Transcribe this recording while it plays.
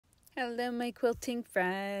Hello, my quilting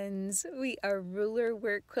friends. We are ruler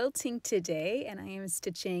work quilting today, and I am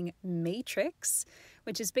stitching Matrix,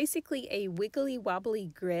 which is basically a wiggly wobbly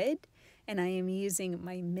grid, and I am using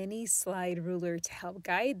my mini slide ruler to help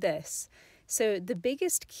guide this. So the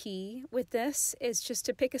biggest key with this is just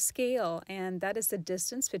to pick a scale, and that is the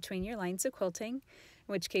distance between your lines of quilting, in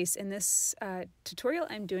which case in this tutorial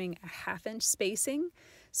I'm doing a 1/2 inch spacing.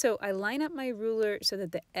 So I line up my ruler so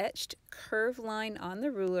that the etched curve line on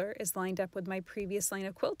the ruler is lined up with my previous line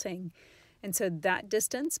of quilting. And so that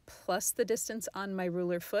distance plus the distance on my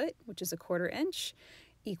ruler foot, which is a 1/4 inch,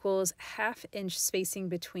 equals 1/2 inch spacing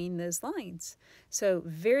between those lines. So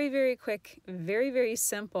very, very quick, very, very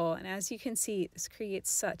simple. And as you can see, this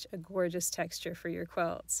creates such a gorgeous texture for your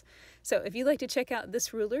quilts. So if you'd like to check out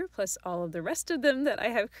this ruler plus all of the rest of them that I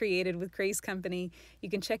have created with Grace Company, you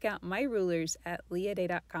can check out my rulers at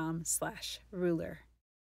leahday.com/ruler.